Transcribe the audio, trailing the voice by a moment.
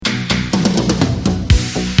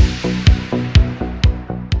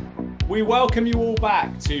We welcome you all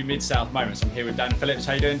back to Mid-South Moments. I'm here with Dan Phillips.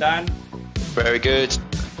 How you doing, Dan? Very good.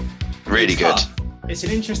 Really good. It's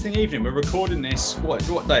an interesting evening. We're recording this. What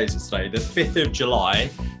day is it today? The 5th of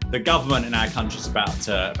July. The government in our country is about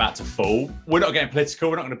to fall. We're not getting political.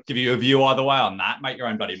 We're not going to give you a view either way on that. Make your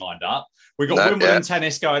own bloody mind up. We've got Wimbledon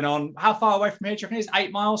tennis going on. How far away from here do you reckon it is?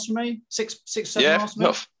 8 miles from me? 7 miles from me?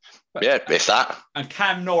 If that. And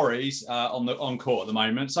Cam Norrie's on court at the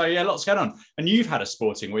moment. So yeah, lots going on. And you've had a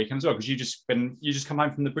sporting weekend as well because you just come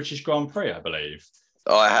home from the British Grand Prix, I believe.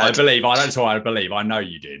 I believe. I don't know why I believe. I know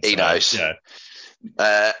you did. He knows. Yeah.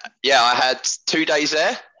 I had 2 days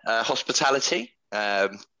there. Hospitality.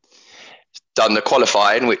 Done the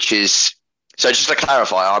qualifying, which is so. Just to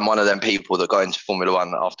clarify, I'm one of them people that got into Formula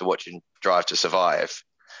One after watching Drive to Survive,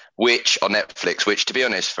 which on Netflix. Which, to be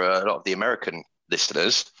honest, for a lot of the American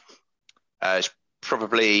listeners, is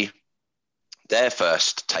probably their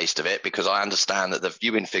first taste of it, because I understand that the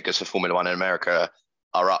viewing figures for Formula One in America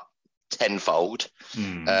are up tenfold.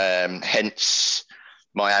 Hence,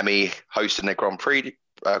 Miami hosting their Grand Prix,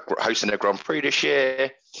 this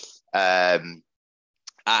year.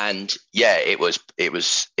 And yeah, it was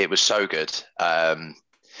so good.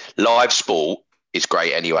 Live sport is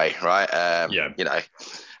great anyway, right? You know,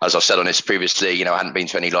 as I've said on this previously, you know, I hadn't been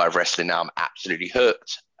to any live wrestling. Now I'm absolutely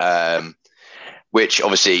hooked. Which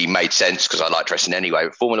obviously made sense because I like wrestling anyway.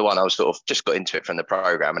 But Formula One, I was sort of just got into it from the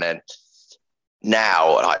program, and then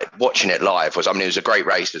now like watching it live it was a great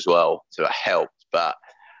race as well, so it helped. But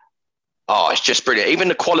it's just brilliant. Even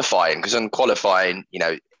the qualifying, because in qualifying, you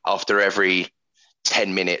know, after every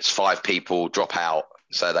 10 minutes, 5 people drop out,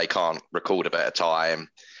 so they can't record a better time,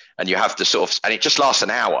 and you have to and it just lasts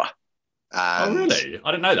an hour. Oh, really?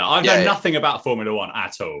 I didn't know that. I know nothing about Formula One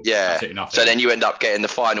at all. Yeah. Absolutely nothing. So then you end up getting the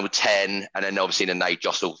final 10, and then obviously they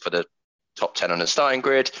jostle for the top 10 on the starting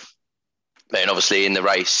grid. Then obviously in the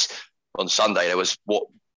race on Sunday, there was what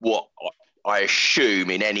I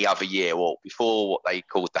assume in any other year, or before what they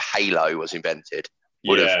called the halo was invented,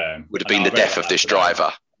 would have been the death of this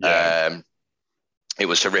driver. Yeah. It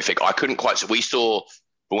was horrific. I couldn't quite. So we saw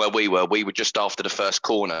from where we were just after the first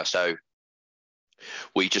corner. So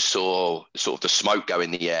we just saw sort of the smoke go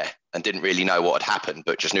in the air and didn't really know what had happened,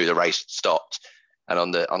 but just knew the race had stopped. And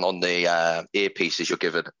on the earpieces you're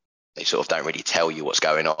given, they sort of don't really tell you what's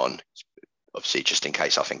going on. Obviously, just in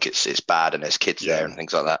case I think it's bad and there's kids there and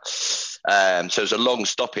things like that. So it was a long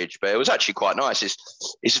stoppage, but it was actually quite nice.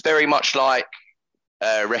 It's very much like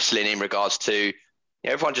wrestling in regards to, you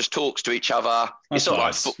know, everyone just talks to each other. It's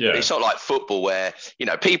not like football where, you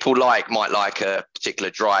know, people might like a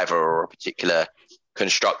particular driver or a particular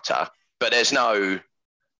constructor, but there's no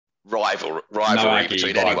rivalry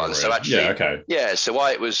between anyone. So actually, so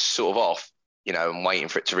while it was sort of off, you know, and waiting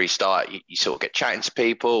for it to restart, you sort of get chatting to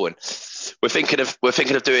people, and we're thinking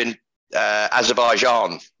of doing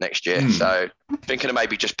Azerbaijan next year. So thinking of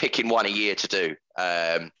maybe just picking one a year to do,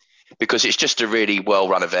 because it's just a really well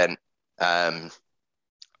run event. And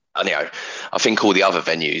you know, I think all the other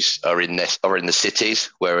venues are in the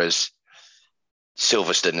cities, whereas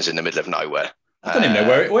Silverstone is in the middle of nowhere. I don't even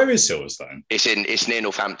know where is Silverstone. It's near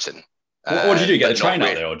Northampton. What did you do? Get a train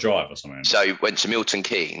out there or drive or something? So went to Milton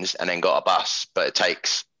Keynes and then got a bus, but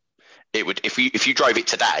if you drove it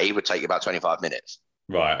today, it would take you about 25 minutes.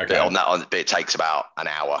 Right. Okay. But it takes about an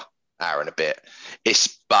hour and a bit.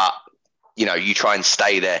 But you know, you try and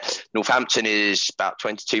stay there. Northampton is about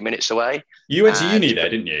 22 minutes away. You went to uni there,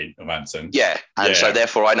 didn't you, Northampton? Yeah. And so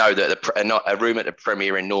therefore I know that a room at the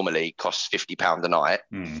Premier Inn normally costs £50 a night.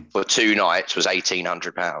 For 2 nights was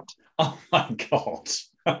 £1,800. Oh my God.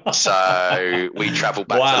 So we travelled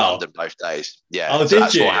back to London both days. Yeah. Oh, so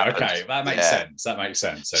did you? Okay. That makes sense. That makes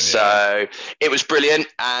sense. So it was brilliant.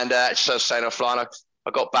 And so I was saying offline,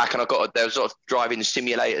 I got back and there was sort of driving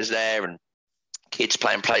simulators there, and kids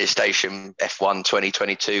playing PlayStation F1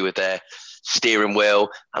 2022 with their steering wheel.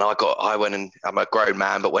 And I'm a grown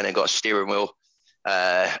man, but went and got a steering wheel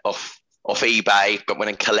off eBay, but went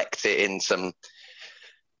and collected it in some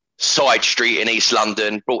side street in East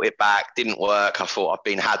London, brought it back, didn't work. I thought I'd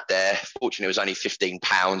been had there. Fortunately, it was only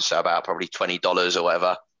 £15, so about probably $20 or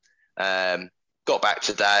whatever. Got back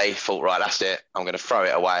today, thought, right, that's it. I'm going to throw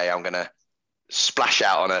it away. I'm going to splash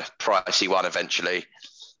out on a pricey one eventually.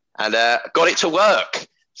 And got it to work.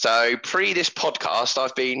 So pre this podcast,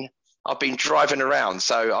 I've been driving around.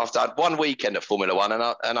 So I've done one weekend at Formula One,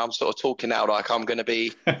 and I'm sort of talking now like I'm going to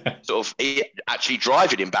be sort of actually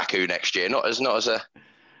driving in Baku next year, not as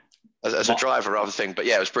a driver or other thing. But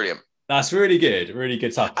yeah, it was brilliant. That's really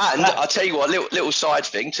good stuff. And I'll tell you what, little side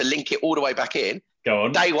thing to link it all the way back in. Go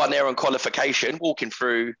on. Day one there on qualification, walking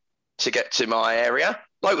through to get to my area,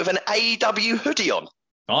 like with an AEW hoodie on.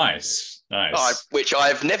 Nice. Nice. Which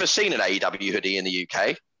I've never seen an AEW hoodie in the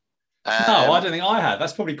UK. No, I don't think I have.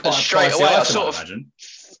 That's probably quite a straight pricey away, item, I imagine.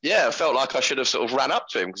 Yeah, I felt like I should have sort of ran up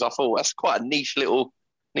to him because I thought that's quite a niche little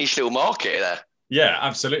market there. Yeah,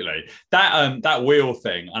 absolutely. That wheel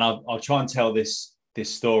thing, and I'll try and tell this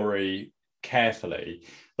story carefully.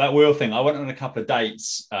 That wheel thing, I went on a couple of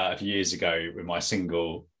dates a few years ago with my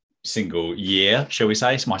single year, shall we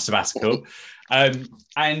say? It's my sabbatical. And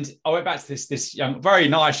I went back to this young, very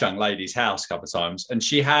nice young lady's house a couple of times, and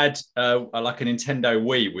she had like a Nintendo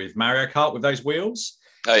Wii with Mario Kart with those wheels.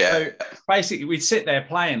 Oh yeah. So basically, we'd sit there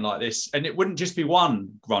playing like this, and it wouldn't just be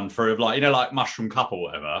one run through of like like Mushroom Cup or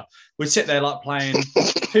whatever. We'd sit there like playing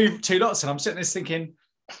two lots, and I'm sitting there thinking,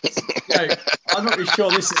 I'm not really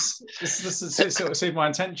sure this is sort of suit my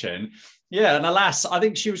intention. Yeah, and alas, I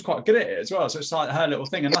think she was quite good at it as well. So it's like her little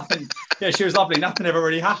thing, and nothing. Yeah, she was lovely. Nothing ever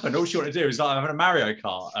really happened. All she wanted to do was like having a Mario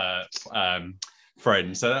Kart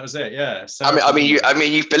friend. So that was it. Yeah. So I mean,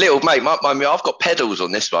 you've belittled, mate. I've got pedals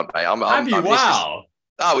on this one, mate. Have you? Wow.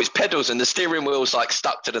 It's pedals, and the steering wheel's like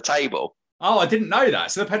stuck to the table. Oh, I didn't know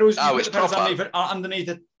that. So the pedals. Oh, it's the pedals proper. underneath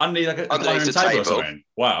like a the table. Or something.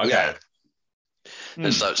 Wow. Okay. Yeah.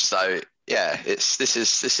 And so yeah, this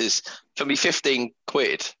is for me 15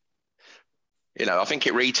 quid. I think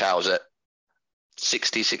it retails at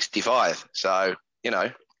 60, 65. So,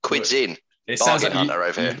 quid's in. It sounds like hunter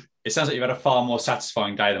over here. It sounds like you've had a far more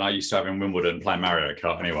satisfying day than I used to have in Wimbledon playing Mario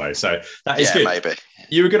Kart anyway. So that is good. Maybe.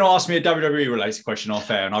 You were going to ask me a WWE related question off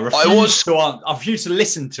air, and I refused to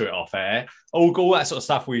listen to it off air. All that sort of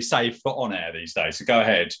stuff we say for on air these days. So go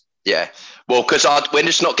ahead. Yeah, well, because we're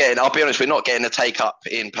just not getting. I'll be honest, we're not getting the take up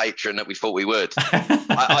in Patreon that we thought we would.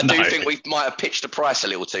 I do think we might have pitched the price a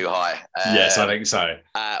little too high. Yes, I think so.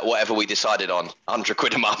 Whatever we decided on,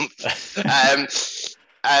 £100 a month.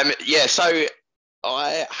 Yeah, so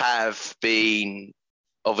I have been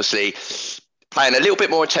obviously paying a little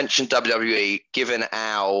bit more attention to WWE, given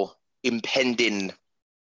our impending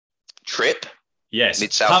trip. Yes,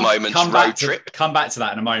 Mid-South Moments road trip. Come back to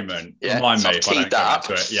that in a moment. Yeah, Remind so me I've teed that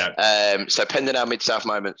up. Yeah. So pending our Mid-South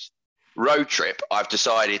Moments road trip, I've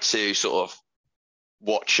decided to sort of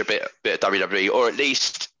watch a bit of WWE, or at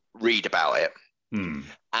least read about it.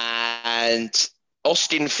 And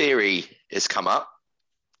Austin Theory has come up.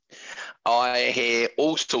 I hear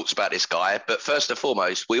all sorts about this guy, but first and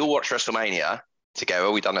foremost, we all watched WrestleMania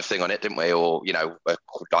together. We done a thing on it, didn't we? Or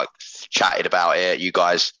like chatted about it. You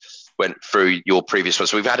guys went through your previous one.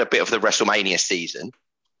 So we've had a bit of the WrestleMania season.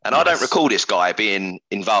 And yes. I don't recall this guy being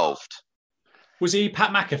involved. Was he Pat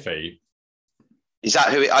McAfee? Is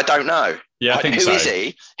that who? I don't know. Yeah, I think so.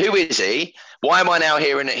 Who is he? Why am I now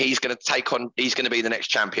hearing that he's going to be the next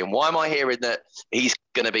champion? Why am I hearing that he's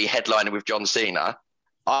going to be headlining with John Cena?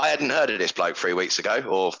 I hadn't heard of this bloke 3 weeks ago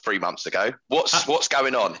or 3 months ago. What's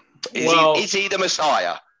going on? Is he the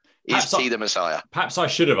Messiah? Is he the Messiah? Perhaps I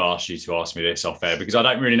should have asked you to ask me this off air because I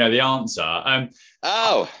don't really know the answer.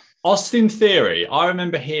 Austin Theory. I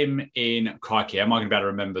remember him in Crikey. Am I going to be able to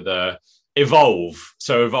remember the Evolve?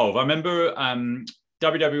 So Evolve. I remember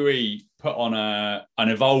WWE put on an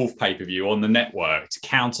Evolve pay-per-view on the network to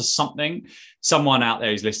counter something. Someone out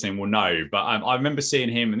there who's listening will know. But I remember seeing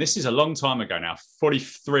him, and this is a long time ago now,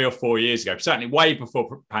 43 or 4 years ago, certainly way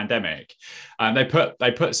before pandemic. They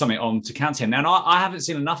put something on to counter him. Now, I haven't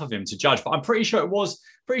seen enough of him to judge, but I'm pretty sure it was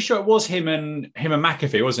him and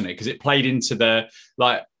McAfee, wasn't it? Because it played into the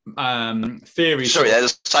theory. Sorry,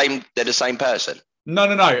 they're the same person. No.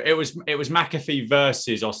 It was McAfee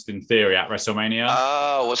versus Austin Theory at WrestleMania.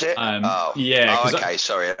 Oh, was it? Yeah. Oh, okay.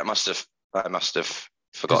 Sorry, I must have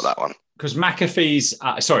forgot that one. Because McAfee's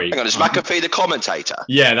sorry. Hang on, is McAfee the commentator?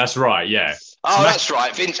 Yeah, that's right. Yeah. Oh, that's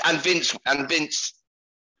right. Vince. Hang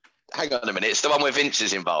on a minute. It's the one where Vince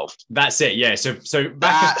is involved. That's it. Yeah. So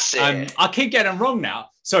that's it. I keep getting them wrong now.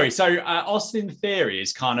 Sorry. So Austin Theory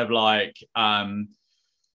is kind of like.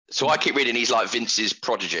 So I keep reading he's like Vince's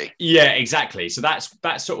prodigy. Yeah, exactly. So that's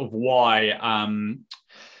sort of why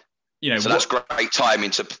So that's great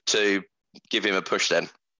timing to give him a push then.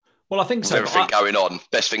 Well, I think so. With everything going on,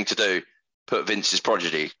 best thing to do, put Vince's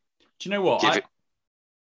prodigy. Do you know what? The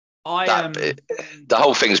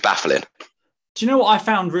whole thing's baffling. Do you know what I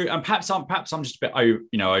found? And perhaps I'm just a bit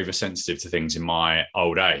oversensitive to things in my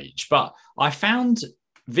old age, but I found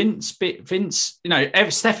Vince, Stephanie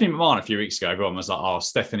McMahon a few weeks ago, everyone was like, oh,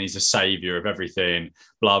 Stephanie's the savior of everything,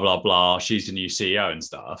 blah, blah, blah. She's the new CEO and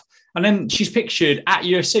stuff. And then she's pictured at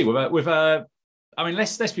UFC with a I mean,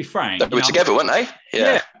 let's be frank. They were together, weren't they?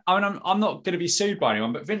 Yeah. I mean, I'm not going to be sued by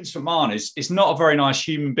anyone, but Vince McMahon is not a very nice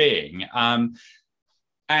human being. And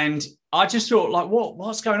And I just thought, like,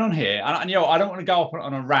 what's going on here? And I don't want to go up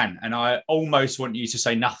on a rant, and I almost want you to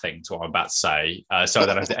say nothing to what I'm about to say, so I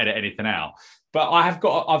don't have to edit anything out. But I've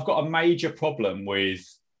got a major problem with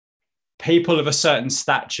people of a certain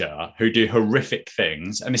stature who do horrific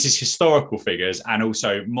things, and this is historical figures and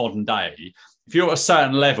also modern day. If you're at a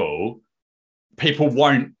certain level, people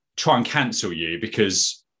won't try and cancel you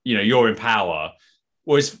because you're in power.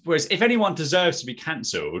 Whereas if anyone deserves to be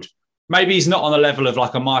cancelled, maybe he's not on the level of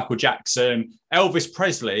like a Michael Jackson. Elvis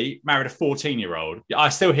Presley married a 14-year-old. I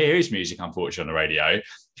still hear his music, unfortunately, on the radio.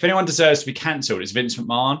 If anyone deserves to be cancelled, it's Vince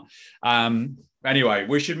McMahon. Anyway,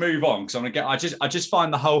 we should move on because I just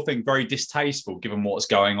find the whole thing very distasteful given what's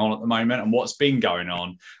going on at the moment and what's been going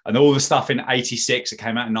on and all the stuff in '86 that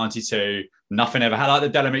came out in '92. Nothing ever had, like the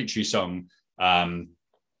Delamitri song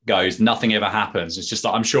goes, nothing ever happens. It's just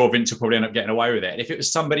like, I'm sure Vince will probably end up getting away with it. And if it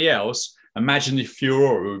was somebody else, imagine the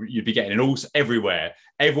furore you'd be getting everywhere.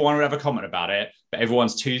 Everyone would have a comment about it, but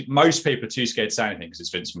most people are too scared to say anything because it's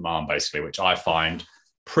Vince McMahon, basically, which I find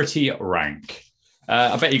pretty rank.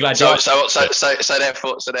 I bet you're glad. So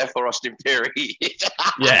therefore, Austin Theory.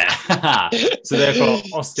 Yeah. So therefore,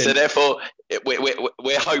 Austin. So therefore,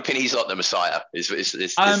 we're hoping he's not the Messiah.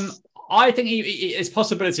 I think his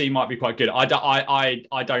possibility might be quite good. I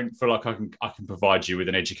don't feel like I can provide you with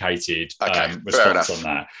an educated response on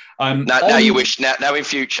that. Now you wish. Now in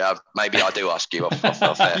future, maybe I do ask you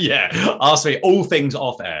off air. Yeah, ask me all things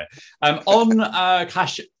off air. On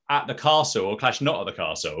Clash at the Castle or Clash not at the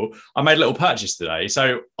Castle, I made a little purchase today.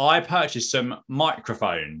 So I purchased some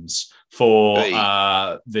microphones for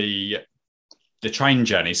the train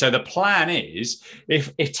journey. So the plan is,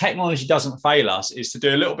 if technology doesn't fail us, is to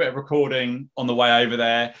do a little bit of recording on the way over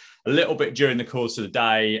there, a little bit during the course of the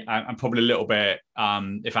day, and probably a little bit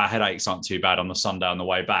if our headaches aren't too bad on the Sunday on the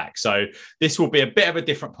way back. So this will be a bit of a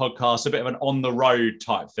different podcast, a bit of an on the road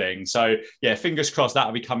type thing. So yeah, fingers crossed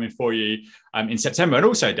that'll be coming for you in September. And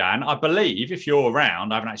also, Dan, I believe if you're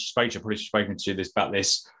around, I haven't actually spoken to you, I've probably spoken to you about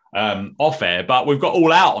this off air, but we've got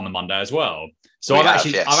All Out on the Monday as well. So I've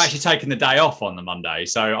actually taken the day off on the Monday,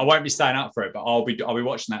 so I won't be staying up for it, but I'll be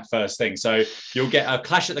watching that first thing. So you'll get a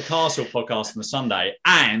Clash at the Castle podcast on the Sunday,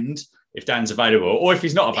 and if Dan's available, or if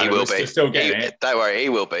he's not available, we're still getting it. Don't worry, he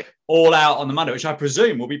will be. All Out on the Monday, which I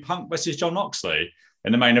presume will be Punk versus Jon Moxley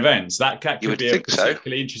in the main event. So that could be a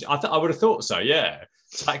particularly interesting. I would have thought so, yeah.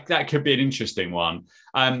 So that could be an interesting one.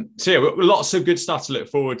 So yeah, lots of good stuff to look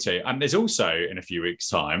forward to. And there's also, in a few weeks'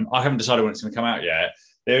 time, I haven't decided when it's going to come out yet,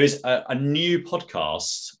 there is a new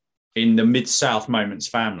podcast in the Mid-South Moments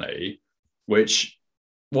family, which,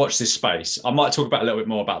 watch this space. I might talk about a little bit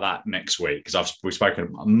more about that next week because we've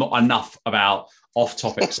spoken enough about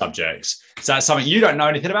off-topic subjects. So that's something you don't know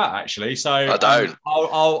anything about, actually. So I don't.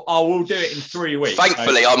 I will do it in 3 weeks.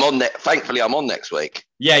 Thankfully, I'm on next week.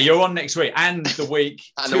 Yeah, you're on next week and the week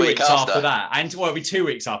and 2 weeks after that. And it'll be 2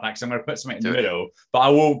 weeks after because I'm going to put something in the middle. But I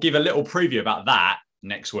will give a little preview about that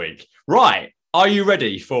next week. Right. Are you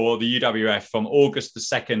ready for the UWF from August the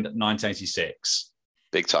 2nd, 1986?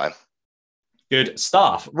 Big time. Good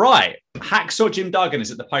stuff. Right. Hacksaw Jim Duggan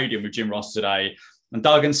is at the podium with Jim Ross today. And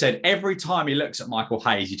Duggan said every time he looks at Michael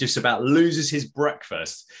Hayes, he just about loses his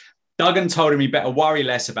breakfast. Duggan told him he better worry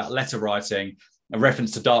less about letter writing, a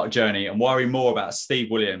reference to Dark Journey, and worry more about Steve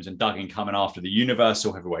Williams and Duggan coming after the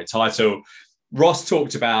Universal Heavyweight title. Ross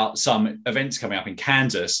talked about some events coming up in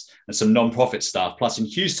Kansas and some non-profit stuff. Plus in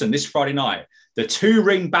Houston this Friday night, the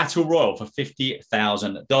 2-ring battle royal for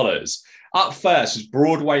 $50,000. Up first was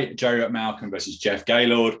Broadway Joe Malcolm versus Jeff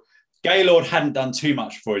Gaylord. Gaylord hadn't done too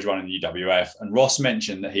much before his run in the UWF, and Ross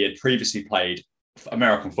mentioned that he had previously played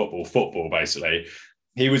American football basically.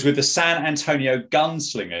 He was with the San Antonio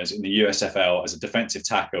Gunslingers in the USFL as a defensive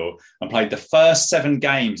tackle and played the first 7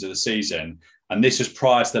 games of the season. And this was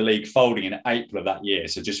prior to the league folding in April of that year,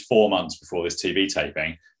 so just 4 months before this TV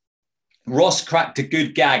taping. Ross cracked a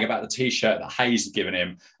good gag about the T-shirt that Hayes had given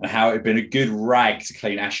him and how it had been a good rag to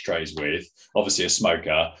clean ashtrays with, obviously a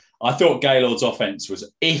smoker. I thought Gaylord's offense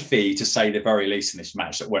was iffy, to say the very least, in this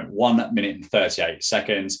match that went 1 minute and 38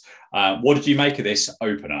 seconds. What did you make of this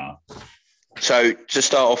opener? So to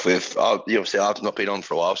start off with, obviously I've not been on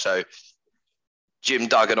for a while, so Jim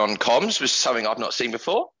Duggan on comms was something I've not seen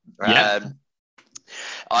before. Yeah.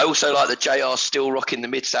 I also like that JR's still rocking the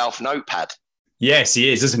Mid-South notepad. Yes,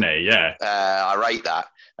 he is, isn't he? Yeah. I rate that.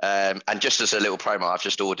 And just as a little promo, I've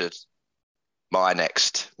just ordered my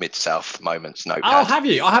next Mid-South Moments notepad. Oh, have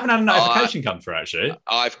you? I haven't had a notification come through, actually.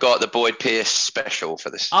 I've got the Boyd Pierce special for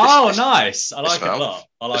this. Nice. I like it a lot.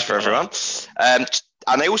 I like it for everyone.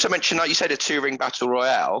 And they also mentioned, like you said, a 2-ring battle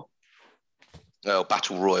royale. Well,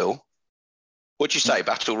 battle royal. What'd you say?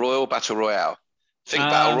 Battle royal, battle royale? Think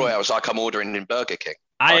Battle Royale is like I'm ordering in Burger King.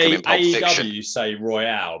 Like I'm in Pulp AEW Fiction. you say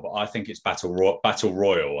Royale, but I think it's Battle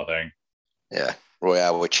Royal, I think. Yeah,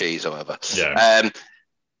 Royale with cheese or whatever. Yeah.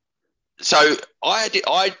 So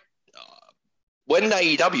I when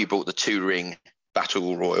AEW brought the 2-ring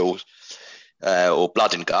Battle Royals or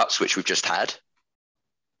Blood and Guts, which we've just had,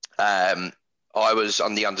 I was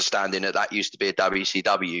on the understanding that used to be a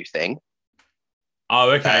WCW thing.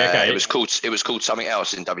 Oh, okay. It was called something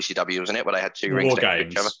else in WCW, wasn't it? Where they had 2 rings next to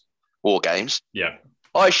each other. War Games. Yeah.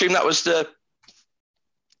 I assume that was the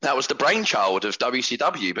brainchild of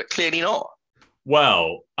WCW, but clearly not.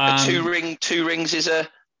 Well, a two rings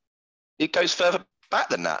it goes further back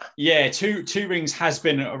than that. Yeah, two rings has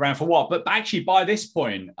been around for a while, but actually by this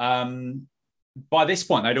point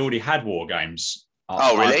they'd already had War Games.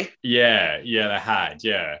 Oh, really? Yeah, they had.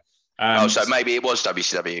 Yeah. So maybe it was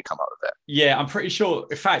WCW who come up with it. Yeah, I'm pretty sure.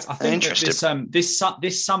 In fact, I think that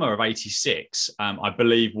this summer of '86, I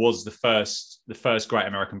believe, was the first Great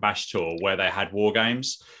American Bash tour where they had War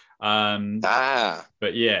Games.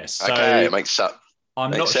 But yeah, so okay, it makes up.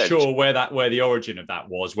 I'm not sure where the origin of that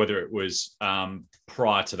was, whether it was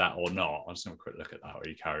prior to that or not. I'll just have a quick look at that while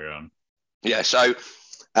you carry on. Yeah, so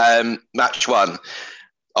match 1,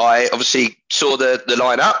 I obviously saw the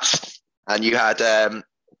lineups, and you had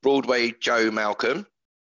Broadway Joe Malcolm,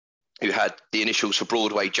 who had the initials for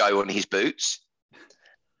Broadway Joe on his boots,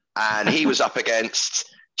 and he was up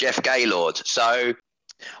against Jeff Gaylord. So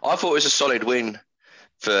I thought it was a solid win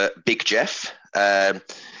for Big Jeff.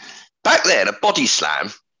 Back then, a body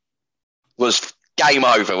slam was game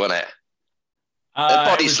over, wasn't it? A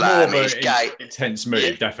body slam is game. Intense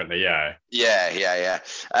move, definitely, yeah. Yeah.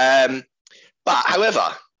 But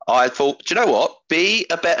however, I thought, do you know what? Be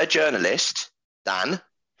a better journalist, Dan,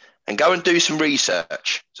 and go and do some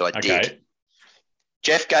research. So I did.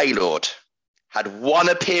 Jeff Gaylord had one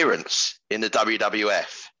appearance in the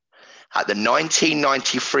WWF at the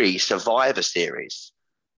 1993 Survivor Series.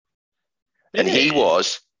 And he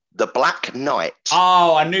was the Black Knight.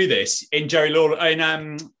 Oh, I knew this. In Jerry Lawler,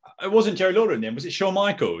 it wasn't Jerry Lawler in the end. Was it Shawn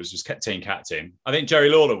Michaels was team captain? I think Jerry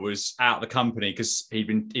Lawler was out of the company because he'd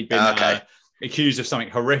been accused of something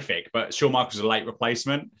horrific, but Shawn Michaels was a late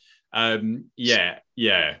replacement. Yeah.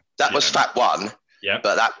 That was fact 1. Yeah.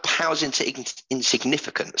 But that pales into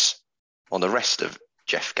insignificance on the rest of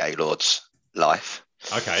Jeff Gaylord's life.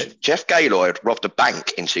 Okay. Jeff Gaylord robbed a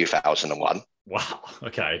bank in 2001. Wow.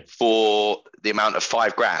 Okay. For the amount of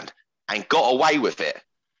 $5,000 and got away with it.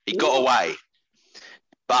 He got away.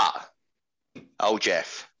 But old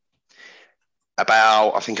Jeff,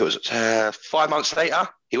 about, I think it was 5 months later,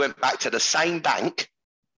 he went back to the same bank,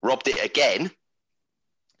 robbed it again.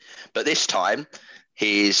 But this time,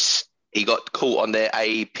 he got caught on their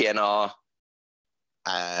APNR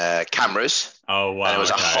cameras. Oh, wow. And it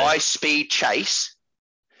was a high-speed chase,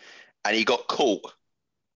 and he got caught.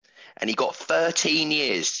 And he got 13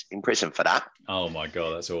 years in prison for that. Oh, my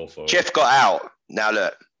God, that's awful. Jeff got out. Now,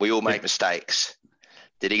 look, we all make mistakes.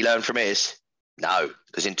 Did he learn from his? No,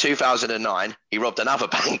 because in 2009, he robbed another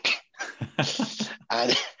bank.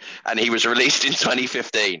 and he was released in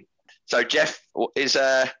 2015. So Jeff is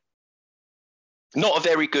not a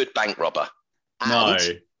very good bank robber.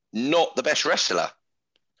 And not the best wrestler.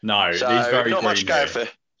 No, so he's very not much going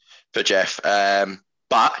for Jeff.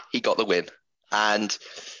 But he got the win. And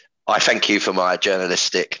I thank you for my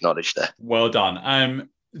journalistic knowledge there. Well done.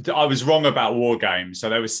 I was wrong about War Games. So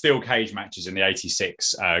there were still cage matches in the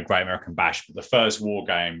 86 Great American Bash, but the first War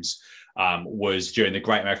Games was during the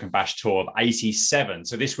Great American Bash tour of 87.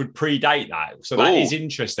 So this would predate that. So that is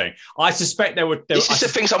interesting. I suspect there would... This is the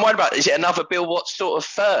things I'm worried about. Is it another Bill Watts sort of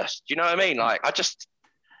first? Do you know what I mean? Like,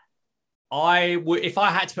 I would, if I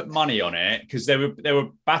had to put money on it, because there were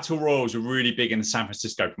battle royals were really big in the San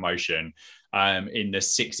Francisco promotion in the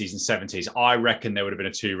 60s and 70s. I reckon there would have been a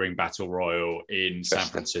 2-ring battle royal in San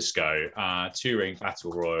Francisco. 2-ring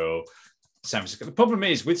battle royal, San Francisco. The problem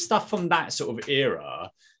is with stuff from that sort of era,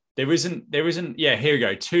 there isn't. Yeah, here we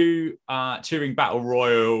go. 2-ring battle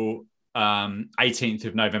royal, 18th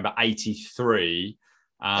of November 83.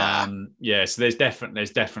 So there's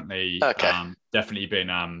definitely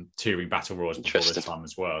been 2-ring battle royals before this time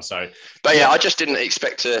as well. So, but I just didn't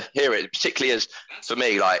expect to hear it, particularly as for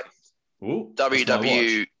me, like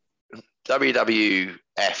WWF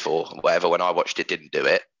or whatever. When I watched it, didn't do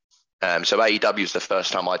it. So AEW was the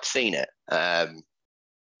first time I'd seen it, and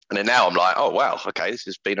then now I'm like, oh wow, okay, this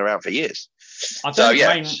has been around for years. I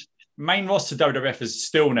think main roster WWF has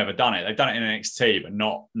still never done it. They've done it in NXT, but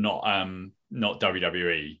not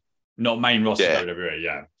WWE, not main roster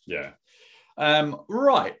WWE. Yeah.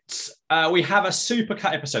 Right. We have a super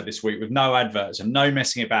cut episode this week with no adverts and no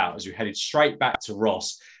messing about as we headed straight back to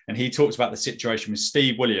Ross. And he talks about the situation with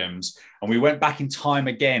Steve Williams. And we went back in time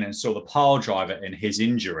again and saw the pile driver and his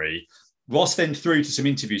injury. Ross then threw to some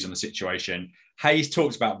interviews on the situation. Hayes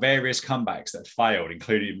talks about various comebacks that had failed,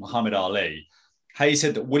 including Muhammad Ali. Hayes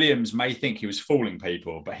said that Williams may think he was fooling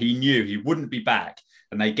people, but he knew he wouldn't be back.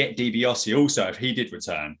 And they get DiBiase also if he did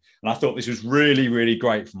return. And I thought this was really, really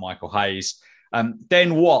great for Michael Hayes.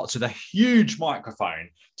 Then Watts with a huge microphone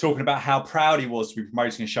talking about how proud he was to be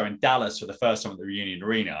promoting a show in Dallas for the first time at the Reunion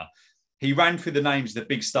Arena. He ran through the names of the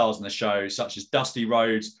big stars in the show, such as Dusty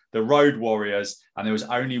Rhodes, the Road Warriors, and there was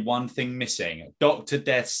only one thing missing, Dr.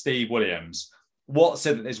 Death Steve Williams. Watts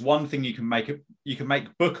said that there's one thing you can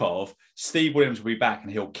make book of. Steve Williams will be back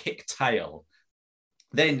and he'll kick tail.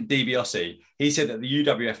 Then DiBiase, he said that the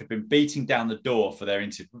UWF had been beating down their door for an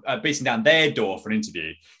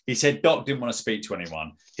interview. He said Doc didn't want to speak to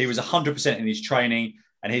anyone. He was 100% in his training,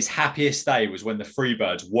 and his happiest day was when the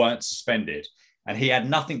Freebirds weren't suspended, and he had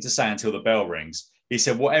nothing to say until the bell rings. He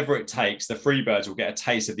said, whatever it takes, the Freebirds will get a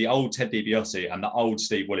taste of the old Ted DiBiase and the old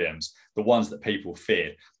Steve Williams, the ones that people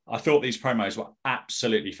feared. I thought these promos were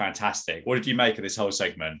absolutely fantastic. What did you make of this whole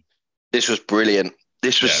segment? This was brilliant.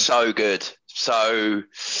 This was so good, so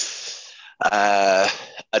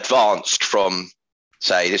advanced from,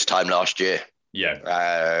 say, this time last year.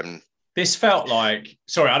 Yeah. This felt like.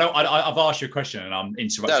 Sorry, I've asked you a question and I'm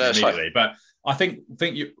interrupting immediately, but I think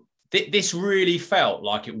this really felt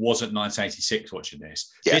like it wasn't 1986 watching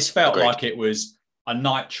this. Yeah, this felt like it was a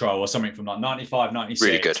Nitro or something from like 95, 96.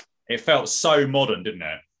 Really good. It felt so modern, didn't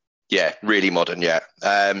it? Yeah, really modern. Yeah.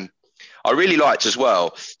 I really liked as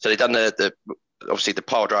well. So they've done the obviously the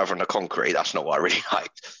pile driver on the concrete. That's not what I really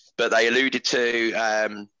liked, but they alluded to,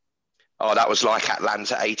 that was like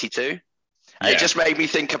Atlanta 82. And it just made me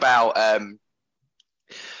think about and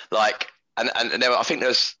I think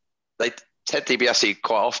Ted DiBiase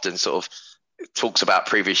quite often sort of talks about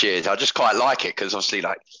previous years. I just quite like it because obviously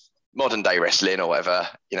like modern day wrestling or whatever,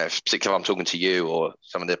 particularly if I'm talking to you or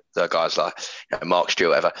some of the guys like Mark Stewart,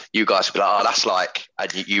 whatever, you guys will be like, oh, that's like,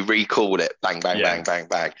 and you recall it, bang, bang, bang, bang,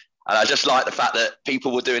 bang. And I just like the fact that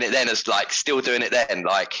people were doing it then as like still doing it then.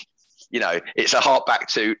 Like, it's a hark back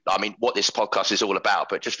to, what this podcast is all about,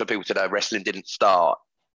 but just for people to know, wrestling didn't start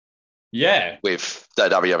with the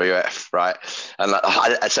WWF, right?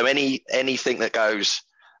 And so anything that goes,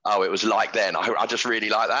 oh, it was like then, I just really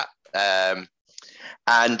like that.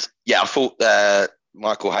 And yeah, I thought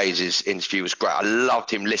Michael Hayes' interview was great. I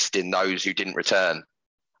loved him listing those who didn't return.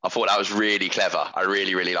 I thought that was really clever. I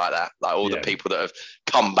really, really like that. Like all the people that have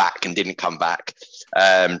come back and didn't come back.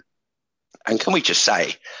 And can we just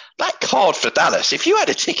say, that card for Dallas, if you had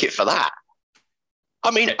a ticket for that,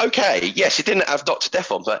 okay, yes, it didn't have Dr.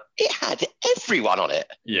 Death on, but it had everyone on it.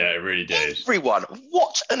 Yeah, it really did. Everyone.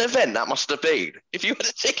 What an event that must have been if you had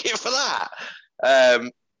a ticket for that.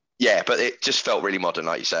 But it just felt really modern,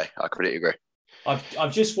 like you say. I completely agree.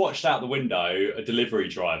 I've just watched out the window a delivery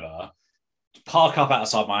driver park up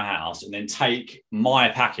outside my house and then take my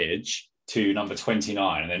package to number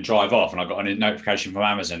 29 and then drive off. And I got a notification from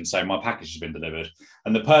Amazon saying my package has been delivered.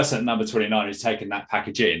 And the person at number 29 who's taken that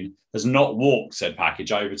package in has not walked said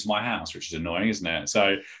package over to my house, which is annoying, isn't it?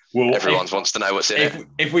 So everyone wants to know what's in it.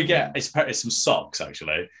 If we get, it's some socks,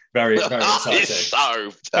 actually. Very, very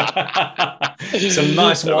exciting. Some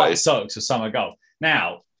nice white socks for summer golf.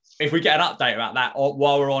 Now, if we get an update about that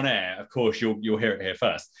while we're on air, of course, you'll hear it here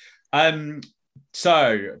first.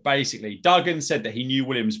 So basically, Duggan said that he knew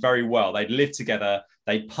Williams very well. They'd lived together,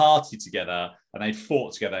 they'd partied together, and they'd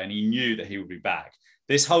fought together, and he knew that he would be back.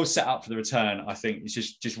 This whole setup for the return, I think,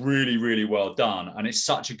 is just really, really well done. And it's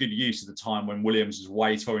such a good use of the time when Williams was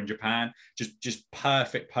away touring Japan. Just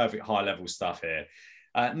perfect high-level stuff here.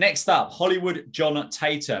 Next up, Hollywood John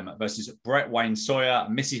Tatum versus Brett Wayne Sawyer.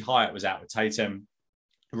 Missy Hyatt was out with Tatum.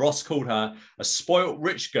 Ross called her a spoilt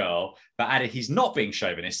rich girl, but added he's not being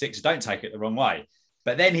chauvinistic, so don't take it the wrong way.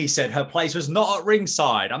 But then he said her place was not at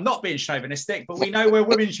ringside. I'm not being chauvinistic, but we know where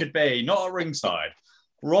women should be, not at ringside.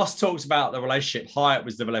 Ross talks about the relationship Hyatt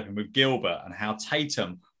was developing with Gilbert and how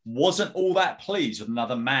Tatum wasn't all that pleased with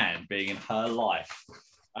another man being in her life.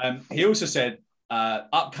 He also said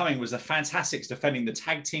upcoming was the Fantastics defending the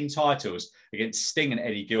tag team titles against Sting and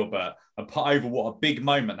Eddie Gilbert, and put over what a big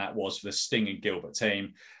moment that was for the Sting and Gilbert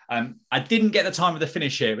team. I didn't get the time of the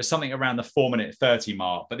finish here. It was something around the 4-minute 30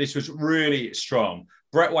 mark, but this was really strong.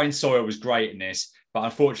 Brett Wayne Sawyer was great in this, but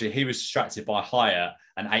unfortunately he was distracted by Hyatt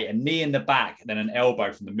and ate a knee in the back, then an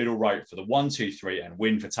elbow from the middle rope for the 1, 2, 3 and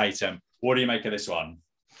win for Tatum. What do you make of this one?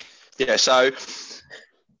 Yeah, so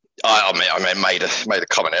I made a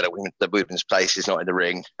comment there that the women's place is not in the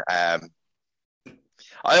ring.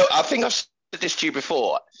 I think I've said this to you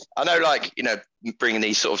before. I know, like, bringing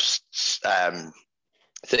these sort of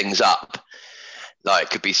things up,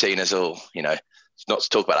 like, could be seen as all, not to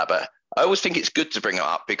talk about that, but I always think it's good to bring it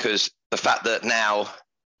up because the fact that now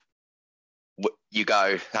you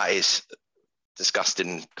go, that is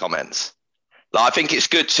disgusting comments. Like, I think it's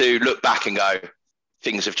good to look back and go,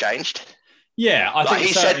 things have changed. Yeah, I think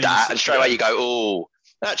he said that, and straight away you go, oh.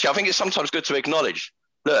 Actually, I think it's sometimes good to acknowledge,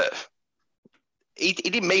 look, he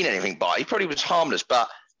didn't mean anything by it. He probably was harmless, but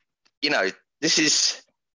this is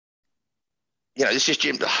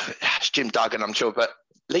Jim Duggan, I'm sure, but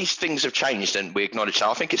at least things have changed and we acknowledge that.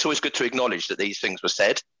 I think it's always good to acknowledge that these things were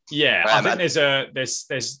said. Yeah, I think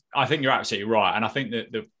there's I think you're absolutely right, and I think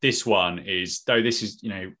that this one is, though this is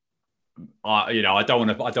I don't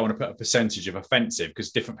want to put a percentage of offensive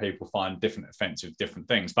because different people find different offensive different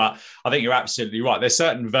things, but I think you're absolutely right. There's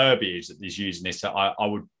certain verbiage that is using this that I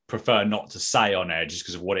would prefer not to say on air just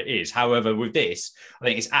because of what it is. However, with this, I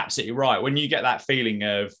think it's absolutely right. When you get that feeling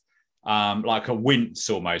of like a wince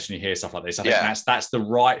almost when you hear stuff like this, I think that's the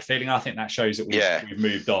right feeling. I think that shows that we've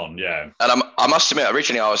moved on. Yeah. And I must admit,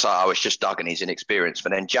 originally I was like, I was just Doug and he's inexperienced.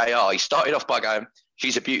 But then JR, he started off by going,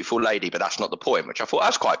 she's a beautiful lady, but that's not the point, which I thought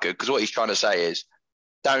that's quite good because what he's trying to say is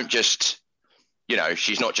don't just,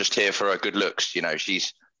 she's not just here for her good looks,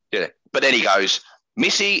 she's, But then he goes,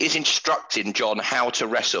 Missy is instructing John how to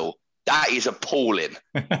wrestle. That is appalling.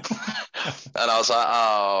 And I was like,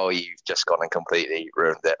 oh, you've just gone and completely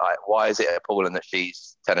ruined it. Why is it appalling that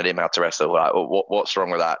she's telling him how to wrestle? Like, what's wrong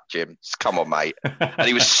with that, Jim? Come on, mate. And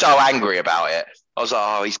he was so angry about it. I was like,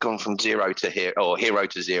 oh, he's gone from zero to hero, or hero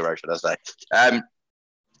to zero, should I say.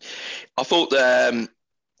 I thought, do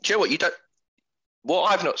you know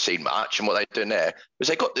what I've not seen much and what they're doing there was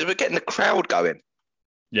they were getting the crowd going.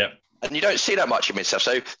 Yeah. And you don't see that much in mid-south.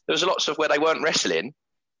 So there was lots of where they weren't wrestling,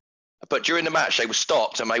 but during the match, they were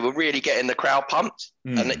stopped and they were really getting the crowd pumped.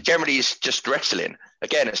 And it generally is just wrestling.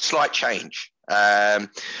 Again, a slight change. The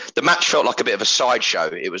match felt like a bit of a sideshow.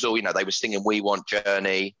 It was all, they were singing We Want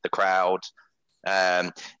Journey, the crowd.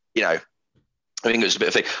 I think it was a bit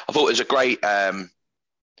of a thing. I thought it was a great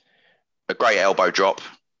elbow drop.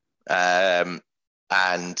 And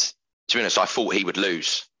to be honest, I thought he would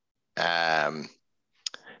lose.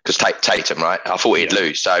 Because Tatum, right? I thought he'd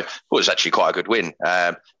lose. So I thought it was actually quite a good win.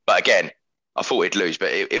 But again, I thought he'd lose. But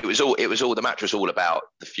it was all the match was all about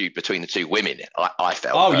the feud between the two women. I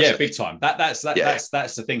felt. Oh personally. Yeah, big time. That's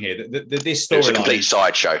the thing here. This storyline. It's a complete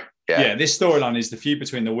sideshow. Yeah, this storyline is the feud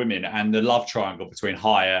between the women and the love triangle between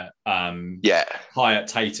Hyatt,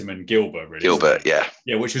 Tatum, and Gilbert. Really, Gilbert, yeah,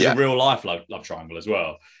 which was a real life love triangle as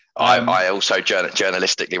well. I also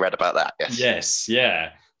journalistically read about that. Yes,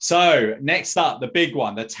 yeah. So next up, the big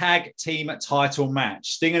one, the tag team title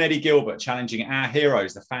match. Sting and Eddie Gilbert challenging our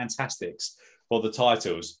heroes, the Fantastics, for the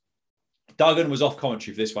titles. Duggan was off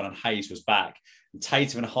commentary for this one and Hayes was back. And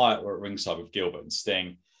Tatum and Hyatt were at ringside with Gilbert and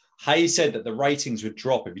Sting. Hayes said that the ratings would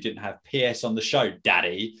drop if you didn't have PS on the show,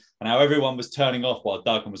 Daddy, and how everyone was turning off while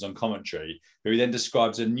Duggan was on commentary, who he then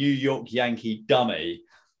describes as a New York Yankee dummy.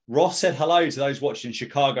 Ross said hello to those watching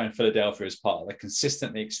Chicago and Philadelphia as part of the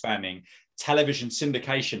consistently expanding television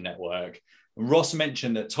syndication network. And Ross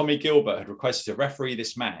mentioned that Tommy Gilbert had requested to referee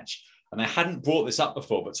this match, and they hadn't brought this up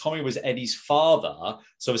before, but Tommy was Eddie's father.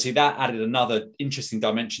 So obviously that added another interesting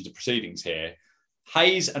dimension to proceedings here.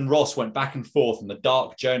 Hayes and Ross went back and forth on the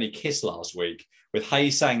Dark Journey kiss last week, with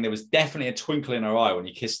Hayes saying there was definitely a twinkle in her eye when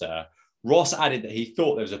he kissed her. Ross added that he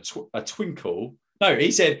thought there was a twinkle. No,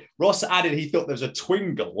 he said Ross added he thought there was a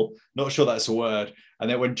twingle. Not sure that's a word. And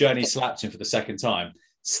then when Journey slapped him for the second time,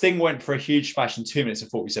 Sting went for a huge splash in 2 minutes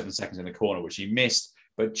and 47 seconds in the corner, which he missed,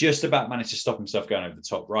 but just about managed to stop himself going over the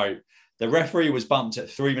top rope. The referee was bumped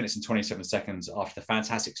at 3 minutes and 27 seconds after the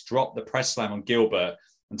Fantastics dropped the press slam on Gilbert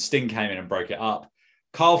and Sting came in and broke it up.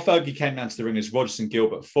 Carl Fergie came down to the ring as Rogers and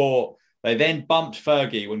Gilbert fought. They then bumped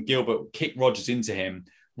Fergie when Gilbert kicked Rogers into him.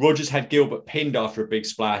 Rogers had Gilbert pinned after a big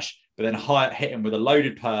splash, but then Hyatt hit him with a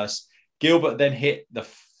loaded purse. Gilbert then hit the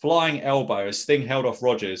flying elbow as Sting held off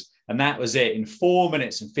Rogers, and that was it. In 4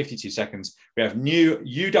 minutes and 52 seconds, we have new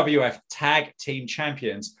UWF Tag Team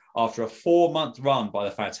Champions after a 4-month run by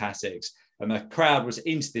the Fantastics. And the crowd was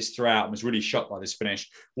into this throughout and was really shocked by this finish.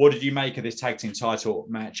 What did you make of this tag team title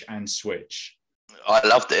match and switch? I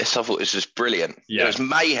loved this. I thought this was brilliant. Yeah. It was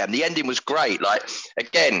mayhem. The ending was great. Like,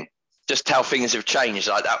 again, just how things have changed.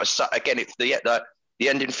 Like, that was so, again, the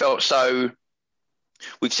ending felt so.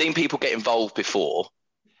 We've seen people get involved before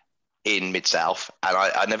in Mid-South, and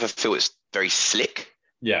I never feel it's very slick.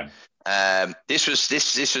 Yeah. This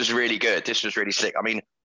was really good. This was really slick. I mean,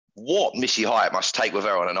 what Missy Hyatt must take with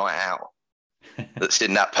her on a night out that's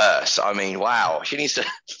in that purse. I mean, wow, she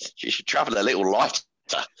should travel a little lighter.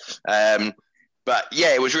 But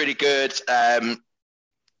yeah, it was really good.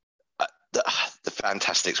 The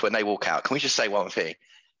Fantastics, when they walk out, can we just say one thing?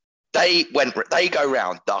 They go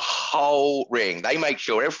round the whole ring. They make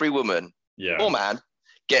sure every woman or man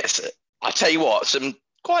gets, I tell you what, some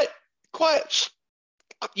quite,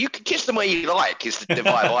 you can kiss them where you like, is the vibe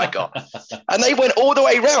I got. And they went all the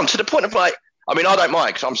way round to the point of like, I mean, I don't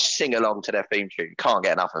mind because I'm sing along to their theme tune. Can't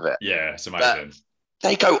get enough of it. Yeah, it's amazing. But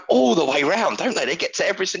they go all the way round, don't they? They get to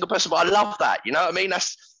every single person. But I love that. You know what I mean?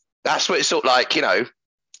 That's what it's sort of like, you know,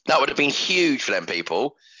 that would have been huge for them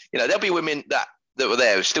people. You know, there'll be women that were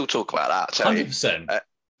there who still talk about that. 100%.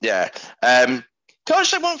 Yeah. Can I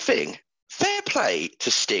just say one thing? Fair play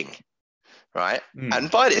to Sting, right?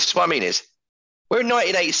 And by this, what I mean is, we're in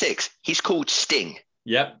 1986. He's called Sting.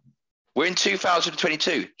 Yep. We're in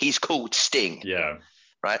 2022. He's called Sting. Yeah.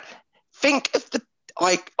 Right? Think of the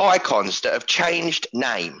icons that have changed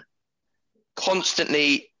name,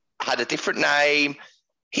 constantly had a different name.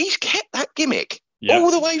 He's kept that gimmick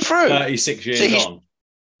all the way through. 36 years on.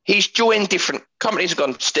 He's joined different companies and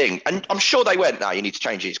gone, Sting. And I'm sure they went, no, you need to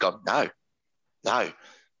change it. He's gone, no.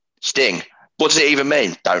 Sting. What does it even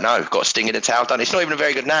mean? Don't know. Got a sting in the tail done. It's not even a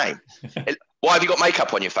very good name. Why have you got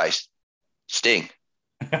makeup on your face? Sting.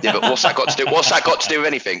 Yeah, but what's that got to do? What's that got to do with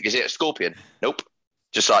anything? Is it a scorpion? Nope.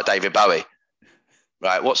 Just like David Bowie.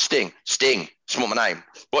 Right. What's Sting? Sting. It's not my name.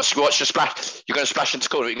 What's your splash? You're going to splash into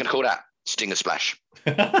school. What are you going to call that? Sting a splash.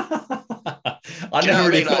 I never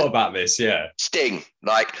really thought about this. Yeah. Sting.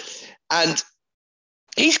 And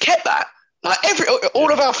he's kept that.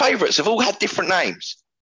 All of our favourites have all had different names.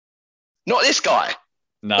 Not this guy.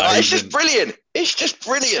 No, it's just brilliant. It's just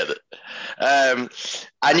brilliant. And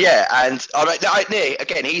I mean, Nick,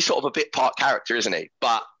 again, he's sort of a bit part character, isn't he?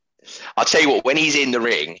 But I'll tell you what, when he's in the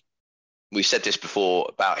ring, we've said this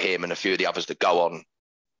before about him and a few of the others that go on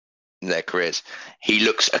in their careers, he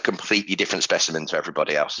looks a completely different specimen to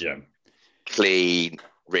everybody else. Yeah. Clean,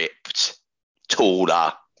 ripped,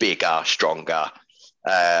 taller, bigger, stronger.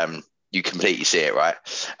 You completely see it, right?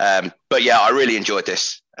 But yeah, I really enjoyed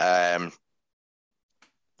this.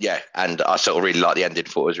 And I sort of really liked the ending.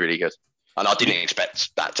 Thought it was really good, and I didn't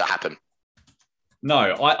expect that to happen.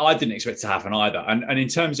 No, I didn't expect it to happen either. And in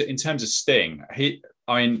terms of Sting, it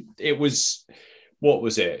was, what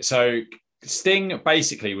was it? So Sting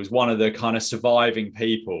basically was one of the kind of surviving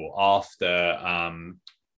people after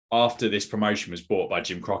this promotion was bought by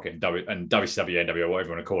Jim Crockett and WCW, NWO, whatever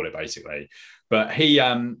you want to call it, basically. But he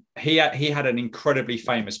had an incredibly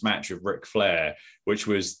famous match with Ric Flair, which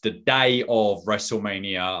was the day of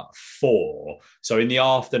WrestleMania 4. So in the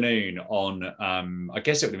afternoon on, I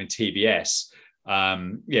guess it would have been TBS.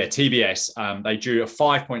 TBS. They drew a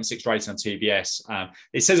 5.6 rating on TBS.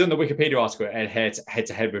 It says on the Wikipedia article it aired head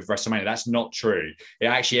to head with WrestleMania. That's not true. It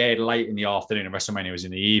actually aired late in the afternoon, and WrestleMania was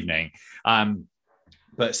in the evening.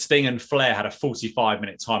 But Sting and Flair had a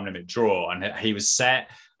 45-minute time limit draw, and he was set.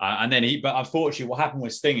 But unfortunately, what happened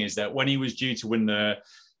with Sting is that when he was due to win the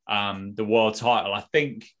world title, I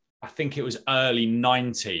think it was early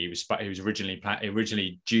 90. He was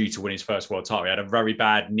originally due to win his first world title. He had a very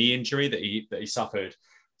bad knee injury that he suffered.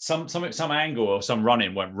 Some angle or some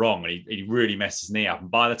run-in went wrong, and he really messed his knee up. And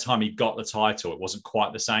by the time he got the title, it wasn't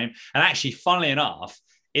quite the same. And actually, funnily enough,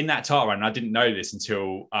 in that title run, and I didn't know this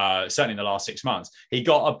until certainly in the last 6 months, he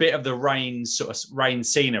got a bit of the Reign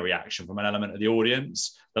Cena reaction from an element of the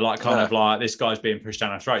audience. They're like, this guy's being pushed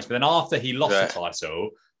down our throats. But then after he lost the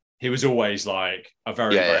title, he was always like a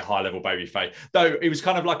very high level babyface. Though it was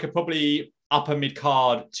kind of like a probably upper mid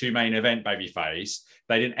card to main event babyface.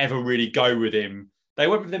 They didn't ever really go with him. They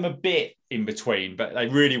went with him a bit in between, but they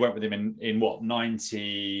really went with him in what,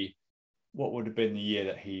 90. What would have been the year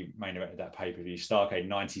that he main evented that pay-per-view? Starrcade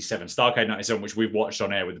 97. Starrcade 97, which we've watched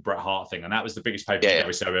on air with the Bret Hart thing. And that was the biggest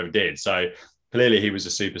pay-per-view ever did. So clearly he was a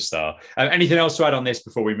superstar. Anything else to add on this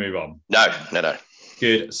before we move on? No.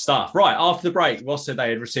 Good stuff. Right, after the break, Ross said they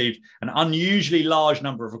had received an unusually large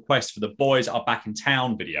number of requests for the Boys Are Back in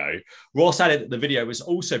Town video. Ross added that the video was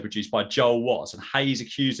also produced by Joel Watts, and Hayes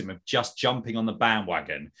accused him of just jumping on the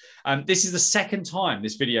bandwagon. This is the second time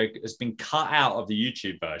this video has been cut out of the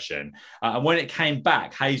YouTube version. And when it came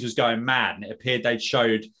back, Hayes was going mad, and it appeared they'd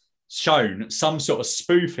shown some sort of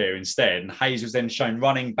spoof here instead. And Hayes was then shown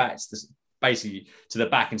running back basically to the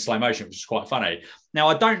back in slow motion, which is quite funny. Now,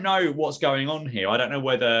 I don't know what's going on here. I don't know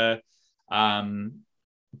whether Thin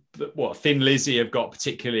Lizzy have got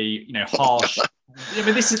particularly, harsh. I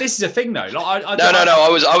mean, this is a thing though. Like, No.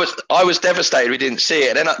 I was devastated we didn't see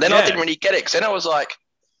it. Then I didn't really get it, because then I was like,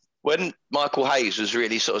 when Michael Hayes was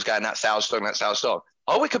really sort of going, that's our song, that's our song,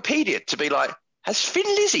 I Wikipedia to be like, has Thin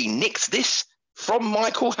Lizzy nicked this from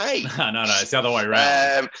Michael Hayes? No, it's the other way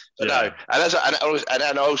around. No,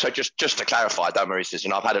 and also just to clarify, don't Maurice,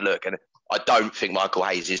 I've had a look, and I don't think Michael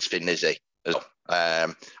Hayes is Thin Lizzy as well. I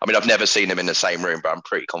mean, I've never seen them in the same room, but I'm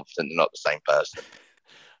pretty confident they're not the same person.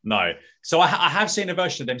 No. So I have seen a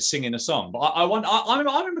version of them singing a song, but I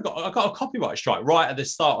remember I got a copyright strike right at the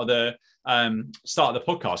start of the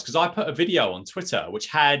podcast because I put a video on Twitter which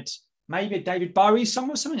had maybe a David Bowie song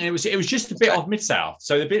or something, and it was just a bit of Mid-South.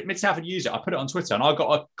 So the bit Mid-South had used it. I put it on Twitter, and I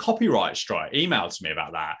got a copyright strike emailed to me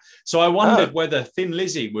about that. So I wondered whether Thin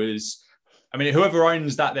Lizzy was. I mean, whoever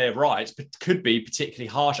owns that their rights could be particularly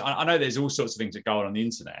harsh. I know there's all sorts of things that go on the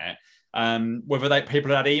internet. Whether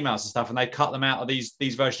people had emails and stuff and they cut them out of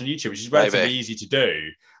these versions of YouTube, which is relatively easy to do,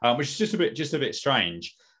 which is just a bit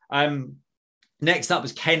strange. Next up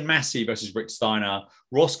was Ken Massey versus Rick Steiner.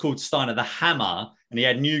 Ross called Steiner the Hammer, and he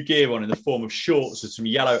had new gear on in the form of shorts with some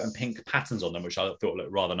yellow and pink patterns on them, which I thought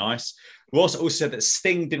looked rather nice. Ross also said that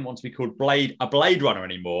Sting didn't want to be called a Blade Runner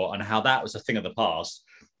anymore, and how that was a thing of the past.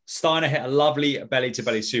 Steiner hit a lovely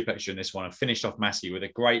belly-to-belly suplex in this one and finished off Massey with a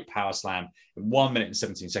great power slam in 1 minute and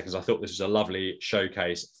 17 seconds. I thought this was a lovely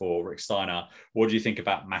showcase for Rick Steiner. What do you think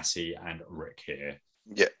about Massey and Rick here?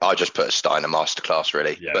 Yeah, I just put a Steiner masterclass,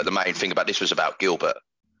 really. Yeah. But the main thing about this was about Gilbert.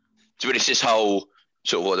 To be honest, this whole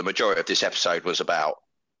sort of what the majority of this episode was about,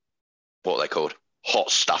 what they called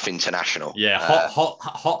Hot Stuff International. Yeah,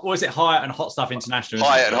 hot. Was it Hyatt and Hot Stuff International?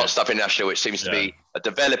 Hyatt and Hot Stuff International, which seems to be a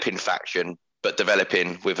developing faction, but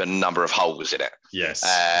developing with a number of holes in it. Yes.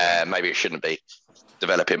 Maybe it shouldn't be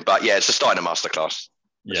developing, but yeah, it's a Steiner masterclass.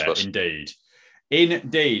 Yeah,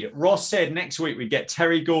 indeed. Ross said next week we get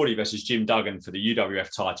Terry Gordy versus Jim Duggan for the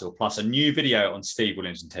UWF title, plus a new video on Steve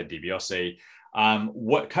Williams and Ted DiBiase.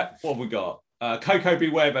 What have we got? Coco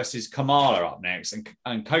Beware versus Kamala up next,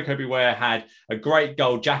 and Coco Beware had a great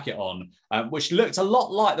gold jacket on, which looked a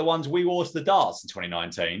lot like the ones we wore to the darts in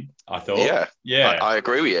 2019. I thought, yeah, I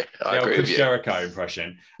agree with you. I agree with you. Jericho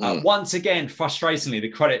impression. Once again, frustratingly, the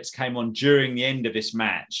credits came on during the end of this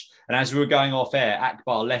match, and as we were going off air,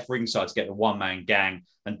 Akbar left ringside to get the one-man gang,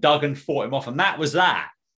 and Duggan fought him off, and that was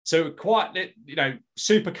that. So quite,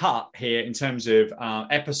 super cut here in terms of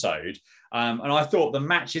episode. And I thought the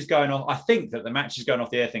match is going on. I think that the match is going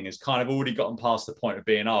off the air thing has kind of already gotten past the point of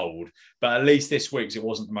being old. But at least this week's it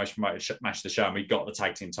wasn't the most promoted match of the show, and we got the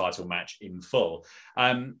tag team title match in full.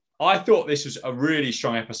 I thought this was a really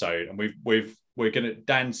strong episode, and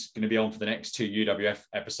Dan's gonna be on for the next 2 UWF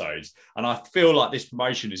episodes, and I feel like this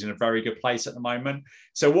promotion is in a very good place at the moment.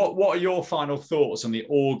 So, what are your final thoughts on the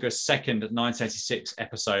August 2nd, 1986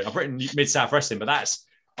 episode? I've written Mid-South Wrestling, but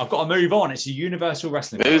I've got to move on. It's a Universal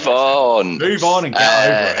Wrestling. Move on and get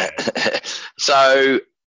over it. So,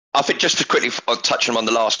 I think just to quickly touch on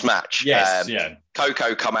the last match. Yes,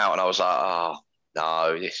 Coco come out, and I was like, oh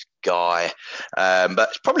no, this guy. But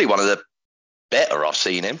it's probably one of the better I've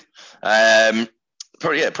seen him.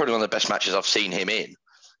 Probably one of the best matches I've seen him in.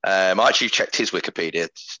 I actually checked his Wikipedia.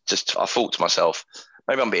 I thought to myself,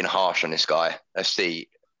 maybe I'm being harsh on this guy. Let's see.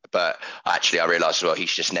 But actually, I realised as well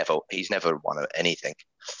he's never won anything.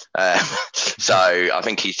 So I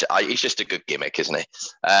think he's just a good gimmick, isn't he?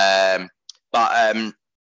 What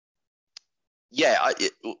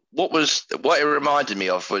it reminded me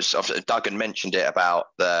of was Duggan mentioned it about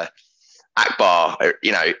the Akbar.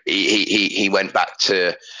 He went back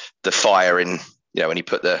to the fire in when he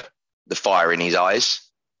put the fire in his eyes.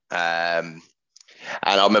 And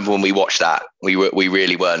I remember when we watched that, we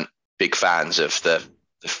really weren't big fans of the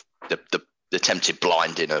attempted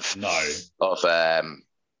blinding of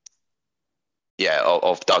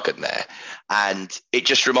Duggan there, and it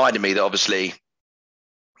just reminded me that obviously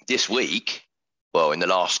this week, in the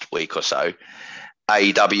last week or so,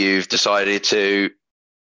 AEW decided to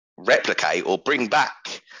replicate or bring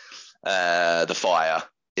back the fire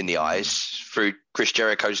in the eyes through Chris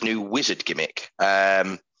Jericho's new wizard gimmick,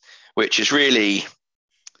 which is really,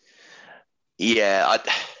 as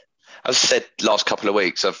I said last couple of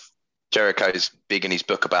weeks, Jericho's big in his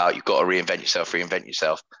book about you've got to reinvent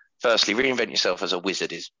yourself. Firstly, reinvent yourself as a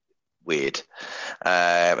wizard is weird.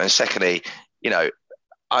 And secondly, I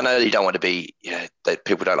know you don't want to be, that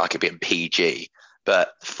people don't like it being PG,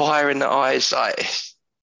 but fire in the eyes, I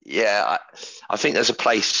think there's a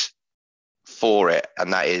place for it,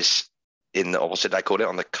 and that is what's it they called it,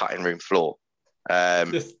 on the cutting room floor.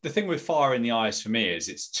 The thing with fire in the eyes for me is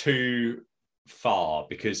it's too far,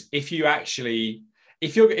 because if you're going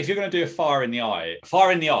to do a fire in the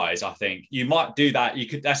eyes, I think you might do that.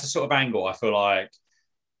 That's the sort of angle I feel like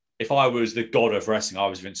if I was the god of wrestling, I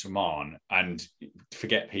was Vince McMahon, and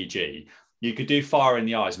forget PG, you could do fire in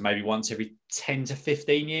the eyes maybe once every 10 to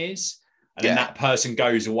 15 years. And then that person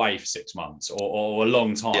goes away for 6 months or a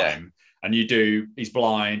long time. Yeah. And he's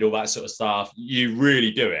blind, all that sort of stuff. You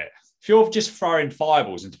really do it. If you're just throwing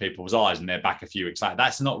fireballs into people's eyes and they're back a few weeks later,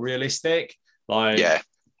 that's not realistic. And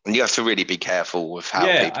you have to really be careful with how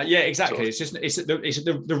people... Yeah, exactly. Sort of... It's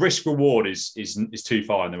the risk reward is too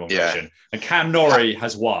far in the wrong direction. And Cam Norrie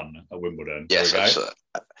has won at Wimbledon. Yes.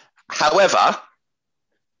 However,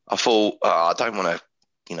 I thought I don't want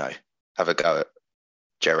to, have a go at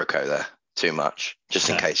Jericho there too much, just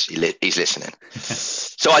in case he's listening.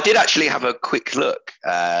 So I did actually have a quick look.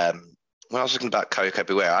 When I was looking about Koko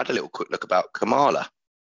B. Ware, I had a little quick look about Kamala.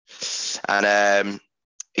 And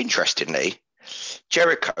interestingly,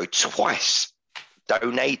 Jericho twice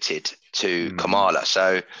donated to Kamala.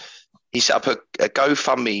 So he set up a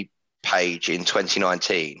GoFundMe page in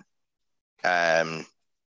 2019 because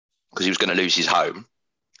he was going to lose his home.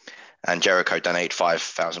 And Jericho donated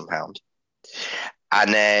 £5,000.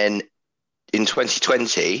 And then in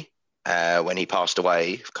 2020, when he passed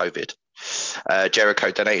away of COVID,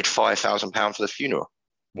 Jericho donated £5,000 for the funeral.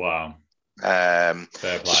 Wow.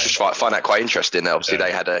 Just find that quite interesting. Obviously,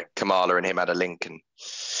 they had Kamala and him had a link,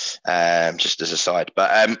 and just as a side.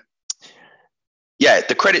 But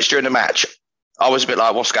the credits during the match, I was a bit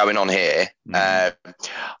like, what's going on here? I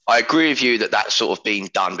agree with you that that's sort of been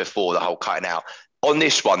done before, the whole cutting out. On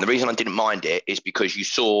this one, the reason I didn't mind it is because you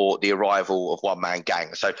saw the arrival of One Man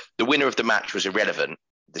Gang. So the winner of the match was irrelevant,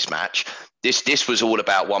 this match. This was all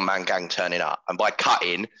about One Man Gang turning up. And by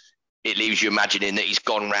cutting, it leaves you imagining that he's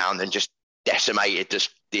gone round and just decimated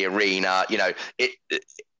the arena.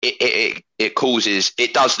 It causes...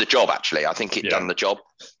 It does the job, actually. I think it done the job,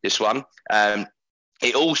 this one.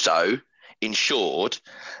 It also ensured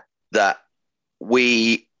that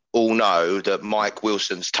we all know that Mike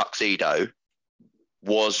Wilson's tuxedo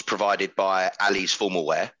was provided by Ali's formal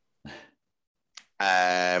wear,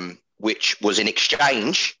 which was in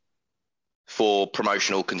exchange for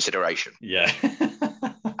promotional consideration. Yeah.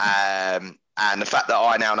 And the fact that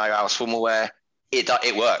I now know Ali's formal wear, it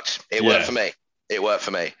worked. It worked for me. It worked for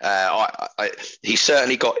me. He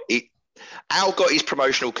certainly got... Al got his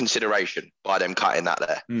promotional consideration by them cutting that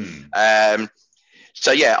there.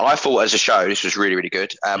 So, I thought as a show, this was really, really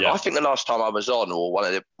good. I think the last time I was on, or one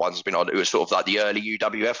of the ones I've been on, it was sort of like the early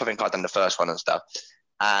UWF. I think I'd done the first one and stuff.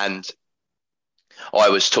 And I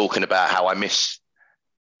was talking about how I miss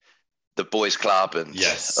the boys club and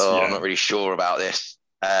I'm not really sure about this.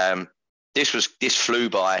 This flew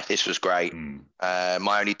by. This was great.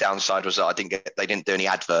 My only downside was that they didn't do any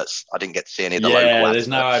adverts. I didn't get to see any of the local adverts. There's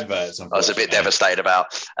no adverts. I was a bit devastated about.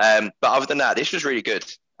 But other than that, this was really good.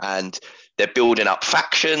 And they're building up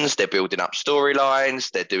factions. They're building up storylines.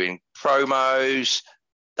 They're doing promos.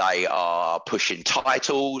 They are pushing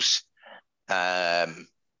titles. Good.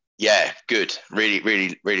 Really,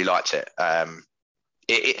 really, really liked it.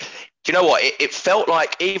 Do you know what? It felt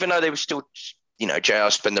like, even though they were still, JR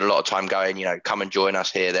spending a lot of time going, come and join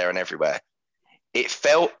us here, there, and everywhere. It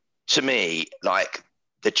felt to me like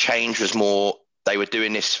the change was more, they were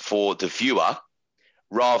doing this for the viewer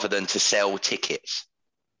rather than to sell tickets.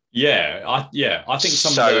 I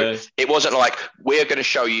think it wasn't like, we're going to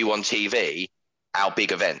show you on TV our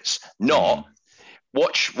big events.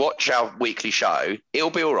 Watch our weekly show. It'll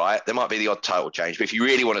be all right. There might be the odd title change, but if you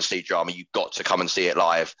really want to see drama, you've got to come and see it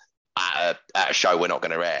live at a show we're not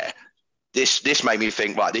going to air. This made me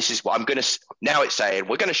think, right, this is what I'm going to... Now it's saying,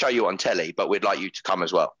 we're going to show you on telly, but we'd like you to come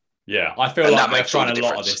as well. Yeah, I feel like they're trying a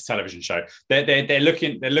lot of this television show. They're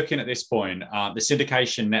looking at this point. The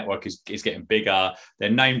syndication network is getting bigger.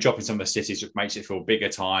 They're name dropping some of the cities, which makes it feel bigger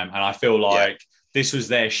time. And I feel like this was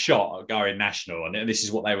their shot at going national, and this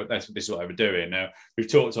is what they were doing. Now, we've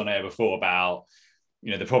talked on air before about,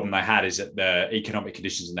 the problem they had is that the economic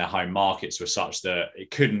conditions in their home markets were such that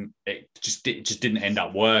it just didn't end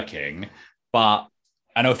up working.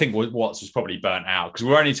 And I think Watts was probably burnt out, because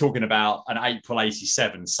we're only talking about an April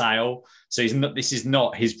 87 sale. So this is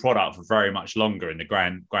not his product for very much longer in the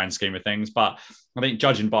grand scheme of things. But I think,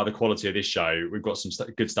 judging by the quality of this show, we've got some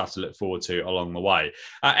good stuff to look forward to along the way.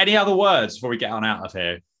 Any other words before we get on out of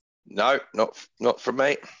here? No, not from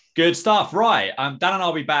me. Good stuff. Right. Dan and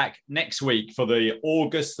I'll be back next week for the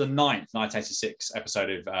August the 9th, 1986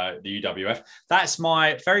 episode of the UWF. That's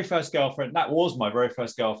my very first girlfriend. That was my very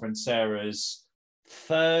first girlfriend, Sarah's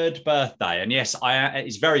third birthday. And yes,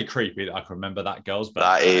 it's very creepy that I can remember that girl's birthday.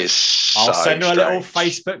 That is I'll send her a strange. little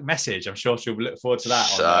Facebook message. I'm sure she'll look forward to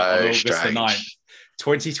that on August the 9th.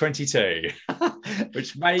 2022,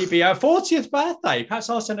 which may be our 40th birthday. Perhaps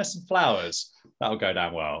I'll send her some flowers. That'll go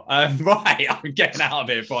down well. Right, I'm getting out of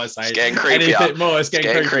here before I say it's getting creepier. Anything more. It's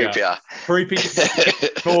getting creepier. Creepy.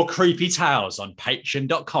 More creepy tales on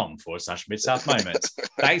patreon.com/Mid-South Moments.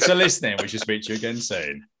 Thanks for listening. We should speak to you again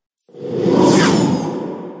soon.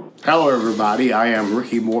 Hello, everybody. I am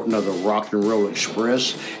Ricky Morton of the Rock and Roll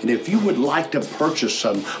Express. And if you would like to purchase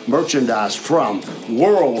some merchandise from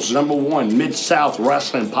world's #1 Mid-South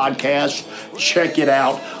Wrestling podcast, check it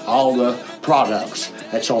out. All the products.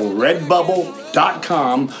 That's on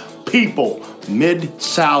redbubble.com. People,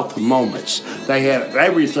 Mid-South Moments. They have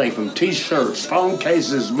everything from t-shirts, phone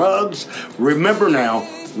cases, mugs. Remember now,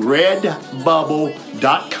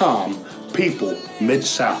 redbubble.com. People,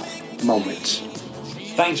 Mid-South Moments.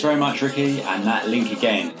 Thanks very much, Ricky. And that link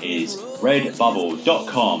again is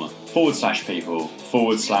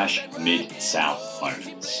redbubble.com/people/Mid-South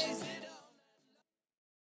Moments.